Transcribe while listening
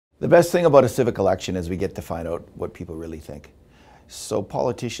The best thing about a civic election is we get to find out what people really think. So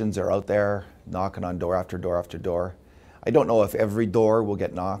politicians are out there knocking on door after door after door. I don't know if every door will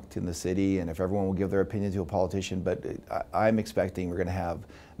get knocked in the city and if everyone will give their opinion to a politician, but I'm expecting we're going to have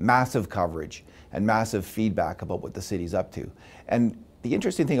massive coverage and massive feedback about what the city's up to. And the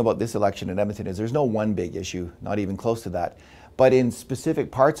interesting thing about this election in Edmonton is there's no one big issue, not even close to that, but in specific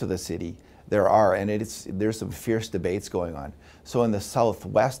parts of the city there are, and there's some fierce debates going on. So in the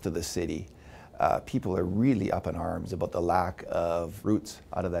southwest of the city, people are really up in arms about the lack of routes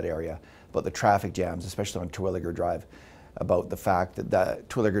out of that area, about the traffic jams, especially on Terwilliger Drive, about the fact that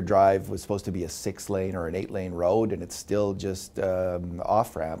Terwilliger Drive was supposed to be a 6-lane or an 8-lane road, and it's still just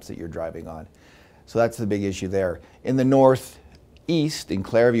off-ramps that you're driving on. So that's the big issue there. In the northeast, in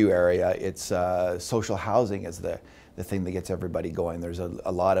Clairview area, it's social housing is the thing that gets everybody going. There's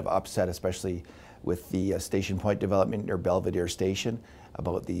a lot of upset, especially with the Station Point development near Belvedere Station,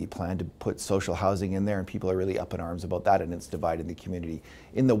 about the plan to put social housing in there, and people are really up in arms about that, and it's dividing the community.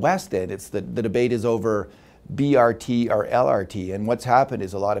 In the West End, it's the debate is over BRT or LRT, and what's happened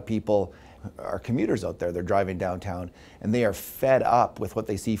is a lot of people are commuters out there, they're driving downtown, and they are fed up with what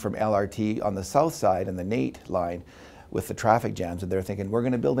they see from LRT on the south side and the Nate line with the traffic jams, and they're thinking, we're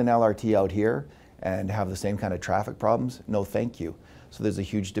going to build an LRT out here and have the same kind of traffic problems? No, thank you. So there's a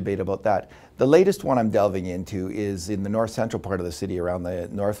huge debate about that. The latest one I'm delving into is in the north central part of the city around the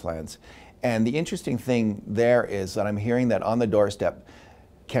Northlands. And the interesting thing there is that I'm hearing that on the doorstep,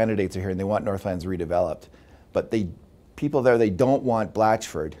 candidates are here and they want Northlands redeveloped. But people there, they don't want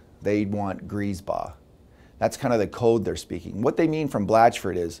Blatchford, they want Griesbach. That's kind of the code they're speaking. What they mean from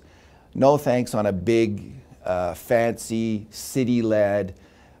Blatchford is no thanks on a big, fancy, city-led,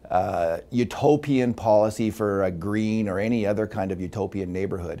 utopian policy for a green or any other kind of utopian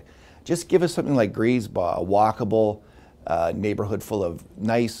neighborhood. Just give us something like Griesbach, a walkable neighborhood full of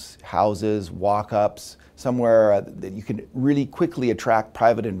nice houses, walk-ups, somewhere that you can really quickly attract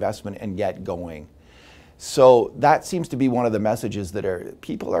private investment and get going. So that seems to be one of the messages that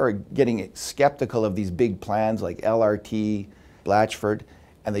people are getting skeptical of these big plans like LRT, Blatchford,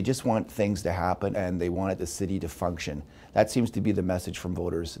 and they just want things to happen and they want the city to function. That seems to be the message from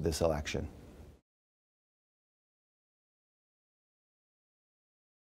voters this election.